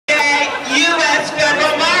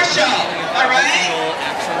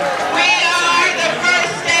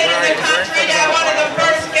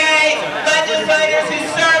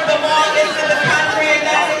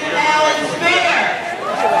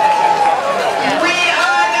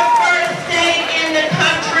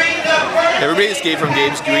everybody, it's Gabe from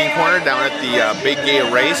Gabe's Green Corner down at the big gay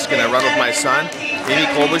race. Gonna run with my son. Amy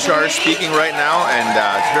Klobuchar is speaking right now, and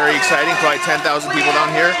it's very exciting. Probably 10,000 people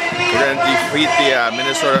down here. We're gonna defeat the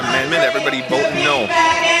Minnesota Amendment. Everybody vote no.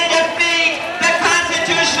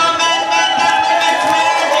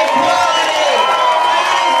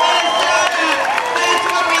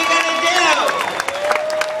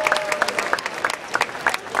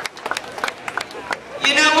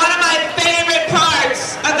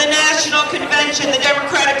 The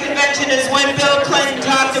Democratic Convention is when Bill Clinton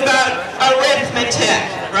talked about arithmetic,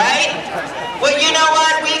 right? Well, you know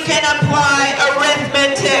what? We can apply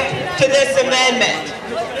arithmetic to this amendment.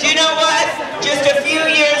 Do you know what? Just a few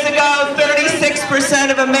years ago, 36%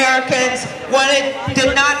 of Americans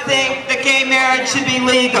did not think that gay marriage should be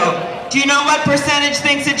legal. Do you know what percentage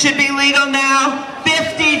thinks it should be legal now?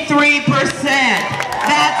 53%.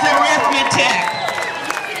 That's arithmetic.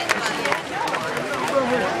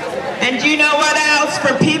 And do you know what else?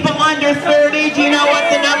 For people under 30, do you know what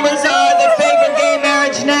the numbers are that favor gay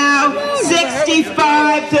marriage now?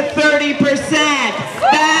 65 to 30%.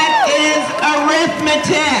 That is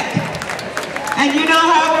arithmetic. And you know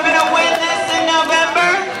how we're going to win this in November?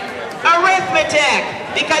 Arithmetic.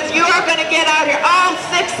 Because you are going to get out here. All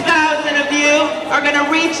 6,000 of you are going to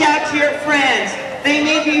reach out to your friends. They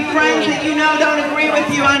may be friends that you know don't agree with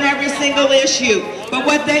you on every single issue. But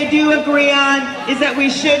what they do agree on is that we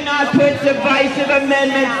should not put divisive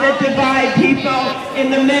amendments that divide people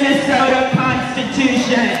in the Minnesota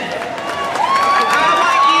Constitution.